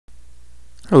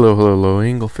Hello, hello, hello,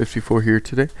 Angle 54 here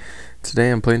today.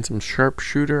 Today I'm playing some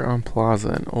Sharpshooter on Plaza,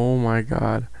 and oh my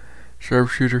god,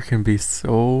 Sharpshooter can be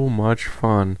so much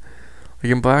fun. Like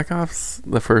in Black Ops,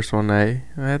 the first one, I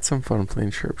had some fun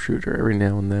playing Sharpshooter every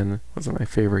now and then. It wasn't my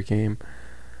favorite game,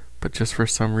 but just for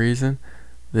some reason,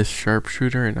 this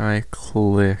Sharpshooter and I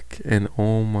click, and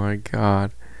oh my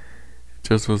god, it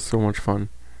just was so much fun.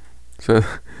 So,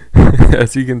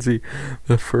 as you can see,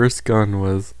 the first gun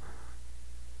was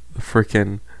the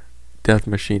frickin' death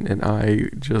machine, and I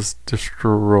just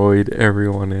destroyed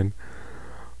everyone. And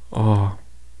oh,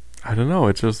 I don't know,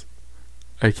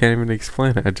 I can't even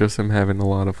explain it. I just am having a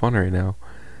lot of fun right now.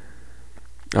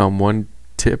 One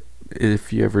tip,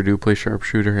 if you ever do play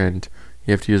Sharpshooter and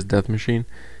you have to use death machine,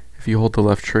 if you hold the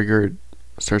left trigger, it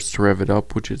starts to rev it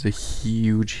up, which is a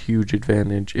huge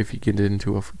advantage if you get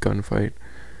into a gunfight.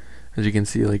 As you can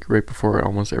see, like right before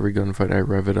almost every gunfight, I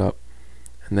rev it up,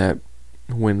 and that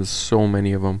wins so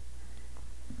many of them.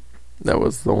 That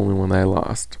was the only one that I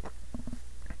lost.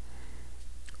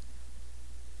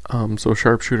 So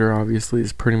Sharpshooter obviously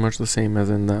is pretty much the same as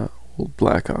in the old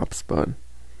Black Ops, but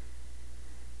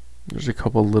there's a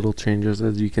couple little changes.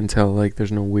 As you can tell, like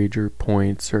there's no wager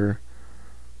points, and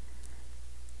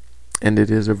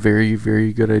it is a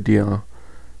very good idea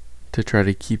to try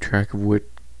to keep track of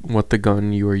what the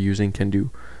gun you are using can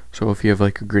do. So if you have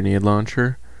like a grenade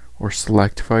launcher or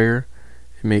select fire,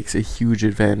 it makes a huge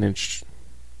advantage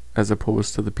as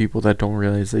opposed to the people that don't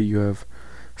realize that you have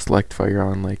select fire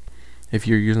on. Like if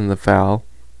you're using the FAL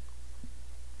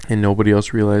and nobody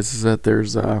else realizes that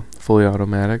there's fully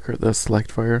automatic or the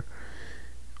select fire,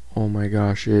 oh my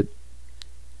gosh,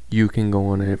 you can go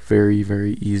on a very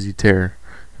easy tear.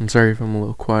 I'm sorry if I'm a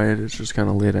little quiet, it's just kind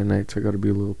of late at night, so I gotta be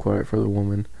a little quiet for the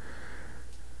woman.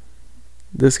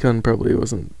 This gun probably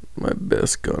wasn't my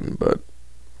best gun,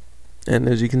 and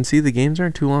as you can see, the games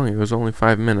aren't too long. It was only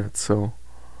 5 minutes, so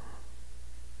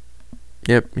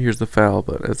yep, here's the FAL,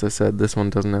 but as I said, this one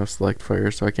doesn't have select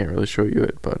fire, so I can't really show you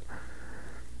it, but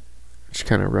just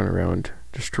kind of run around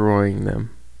destroying them.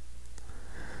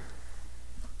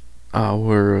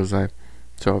 Where was I?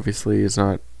 So obviously it's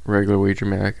not regular wager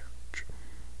match.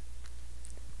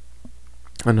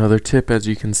 Another tip, as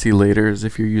you can see later, is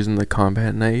if you're using the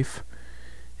combat knife,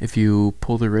 if you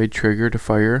pull the right trigger to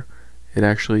fire, it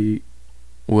actually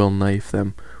will knife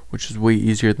them, which is way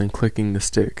easier than clicking the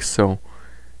stick. So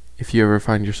if you ever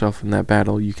find yourself in that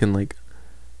battle, you can like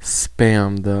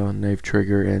spam the knife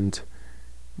trigger, and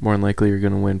more than likely you're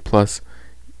gonna win. Plus,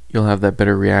 you'll have that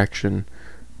better reaction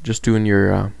just doing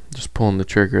your just pulling the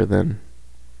trigger than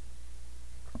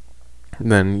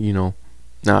you know,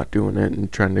 not doing it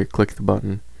and trying to click the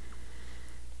button.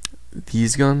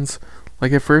 These guns,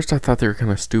 like at first I thought they were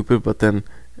kind of stupid, but then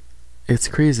it's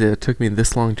crazy that it took me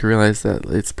this long to realize that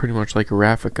it's pretty much like a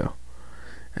Raffica.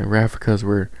 And Rafficas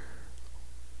were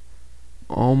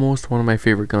almost one of my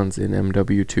favorite guns in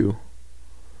MW2.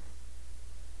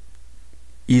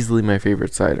 Easily my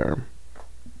favorite sidearm.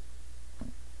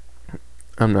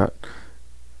 I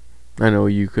know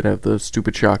you could have the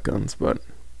stupid shotguns, but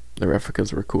the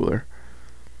Rafficas were cooler.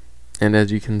 And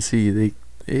as you can see,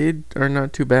 they are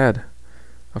not too bad.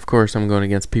 Of course, I'm going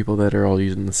against people that are all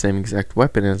using the same exact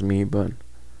weapon as me, but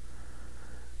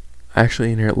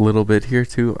actually in here a little bit here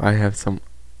too, I have some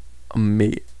I'm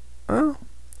not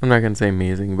going to say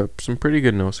amazing, but some pretty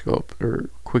good no-scope or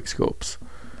quick scopes.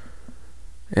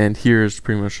 And here's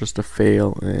pretty much just a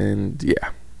fail, and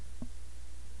yeah.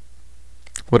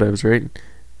 What I was right.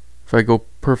 If I go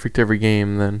perfect every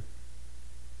game, then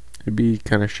it'd be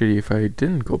kind of shitty if I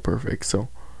didn't go perfect. So,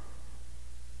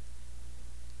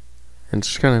 and it's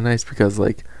just kind of nice because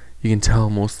like you can tell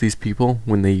most of these people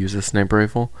when they use a sniper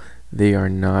rifle, they are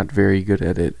not very good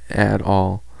at it at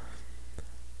all.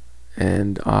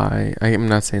 And I am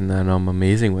not saying that I'm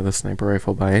amazing with a sniper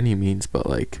rifle by any means, but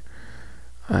like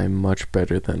I'm much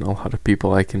better than a lot of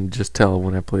people. I can just tell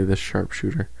when I play this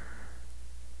Sharpshooter.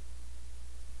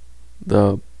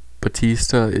 The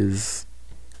Batista is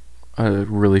a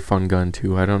really fun gun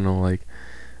too. I don't know, like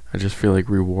I just feel like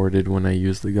rewarded when I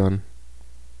use the gun.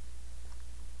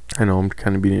 I know I'm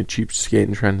kind of being a cheapskate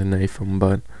and trying to knife them,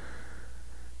 but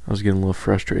I was getting a little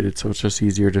frustrated, so it's just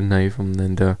easier to knife them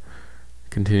than to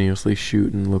continuously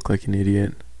shoot and look like an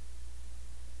idiot.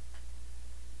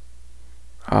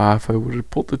 If I would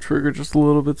have pulled the trigger just a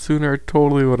little bit sooner, I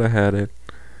totally would have had it.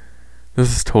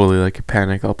 This is totally like a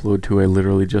panic upload too. I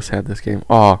literally just had this game.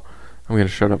 I'm gonna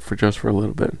shut up for a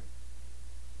little bit.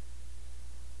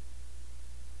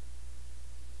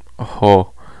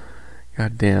 Oh,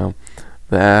 goddamn.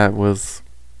 I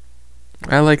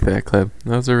like that clip.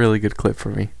 That was a really good clip for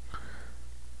me.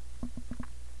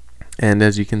 And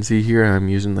as you can see here, I'm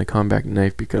using the combat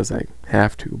knife because I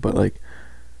have to, but like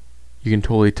you can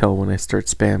totally tell when I start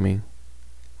spamming,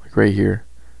 like right here.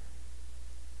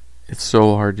 It's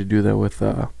so hard to do that with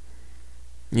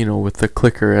you know, with the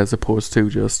clicker as opposed to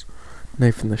just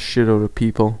knifing the shit out of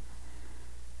people.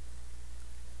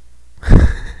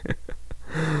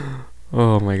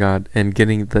 Oh my god, and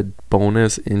getting the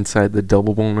bonus inside the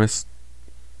double bonus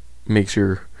makes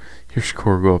your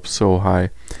score go up so high.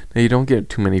 Now you don't get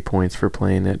too many points for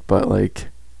playing it, but like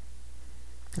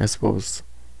I suppose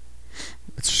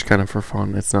it's just kind of for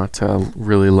fun. It's not to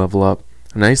really level up.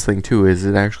 A nice thing too is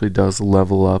it actually does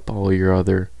level up all your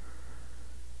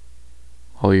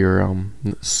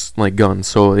like guns.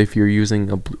 So if you're using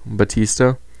a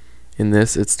Batista in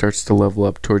this, it starts to level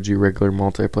up towards your regular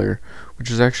multiplayer, which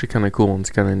is actually kind of cool and it's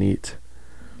kind of neat.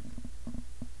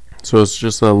 So it's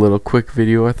just a little quick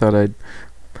video I thought I'd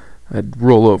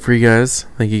roll out for you guys.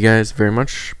 Thank you guys very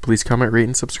much. Please comment, rate,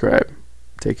 and subscribe.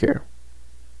 Take care.